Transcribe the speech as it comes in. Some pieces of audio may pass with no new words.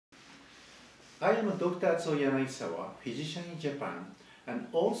I am Dr. Atsuo Yanagisawa, physician in Japan, and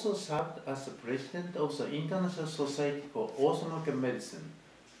also served as the president of the International Society for Orthomolecular Medicine.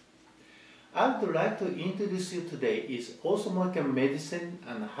 I would like to introduce you today is orthomolecular medicine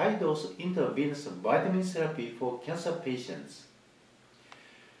and high-dose intravenous vitamin therapy for cancer patients.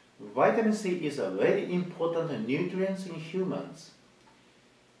 Vitamin C is a very important nutrient in humans.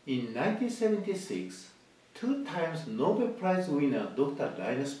 In 1976, two-times Nobel Prize winner Dr.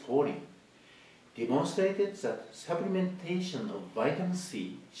 Linus Pauling demonstrated that supplementation of vitamin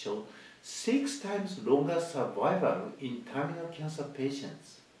C showed 6 times longer survival in terminal cancer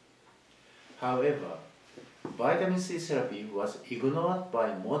patients. However, vitamin C therapy was ignored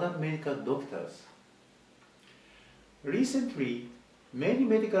by modern medical doctors. Recently, many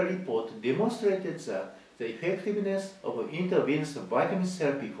medical reports demonstrated that the effectiveness of intravenous vitamin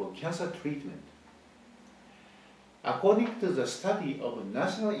therapy for cancer treatment. According to the study of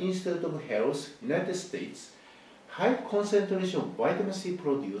National Institute of Health, United States, high concentration of vitamin C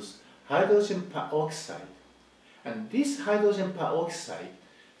produce hydrogen peroxide, and this hydrogen peroxide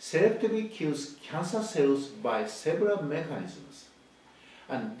selectively kills cancer cells by several mechanisms,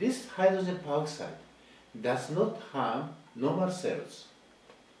 and this hydrogen peroxide does not harm normal cells.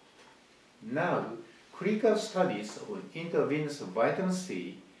 Now, clinical studies of intravenous vitamin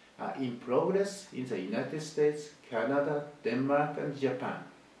C are in progress in the United States, Canada, Denmark, and Japan.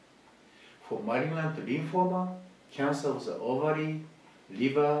 For malignant lymphoma, cancer of the ovary,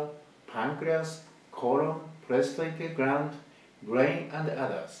 liver, pancreas, colon, prostate gland, brain, and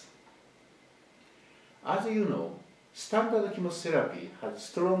others. As you know, standard chemotherapy has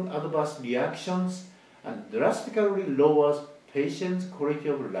strong adverse reactions and drastically lowers patients' quality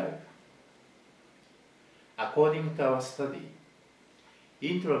of life. According to our study,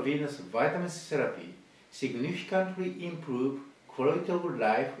 intravenous vitamin C therapy significantly improves quality of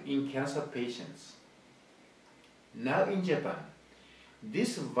life in cancer patients. Now in Japan,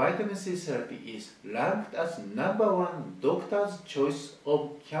 this vitamin C therapy is ranked as #1 doctor's choice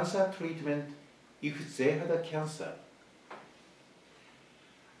of cancer treatment if they had a cancer.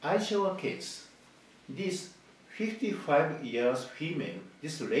 I show a case. This 55 years female,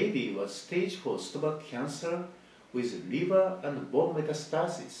 this lady was stage 4 stomach cancer with liver and bone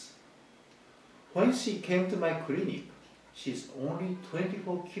metastasis. When she came to my clinic, she is only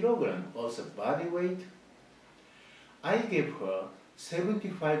 24 kilograms of the body weight. I gave her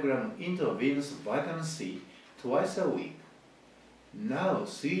 75 grams intravenous vitamin C twice a week. Now,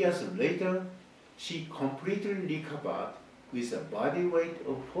 3 years later, she completely recovered with a body weight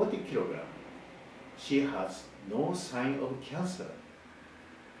of 40 kilograms. She has no sign of cancer.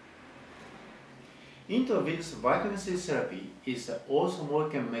 Intravenous vitamin C therapy is the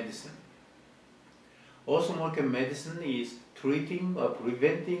orthomolecular medicine. Orthomolecular medicine is treating or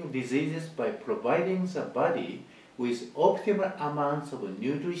preventing diseases by providing the body with optimal amounts of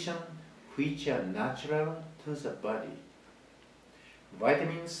nutrition which are natural to the body.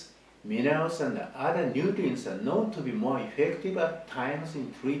 Vitamins, minerals, and other nutrients are known to be more effective at times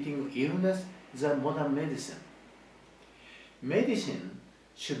in treating illness than modern medicine. Medicine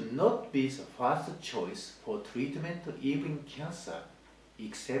should not be the first choice for treatment of even cancer,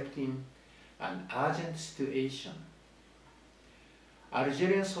 except in an urgent situation.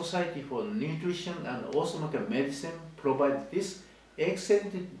 Algerian Society for Nutrition and Orthomolecular Medicine provides this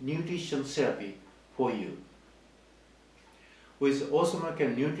excellent nutrition therapy for you. With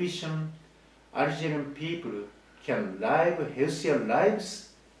orthomolecular nutrition, Algerian people can live healthier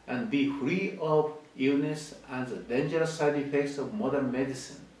lives and be free of illness and the dangerous side effects of modern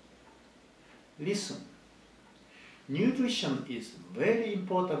medicine. Listen, nutrition is very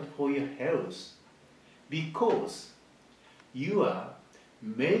important for your health because you are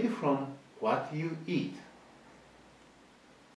made from what you eat.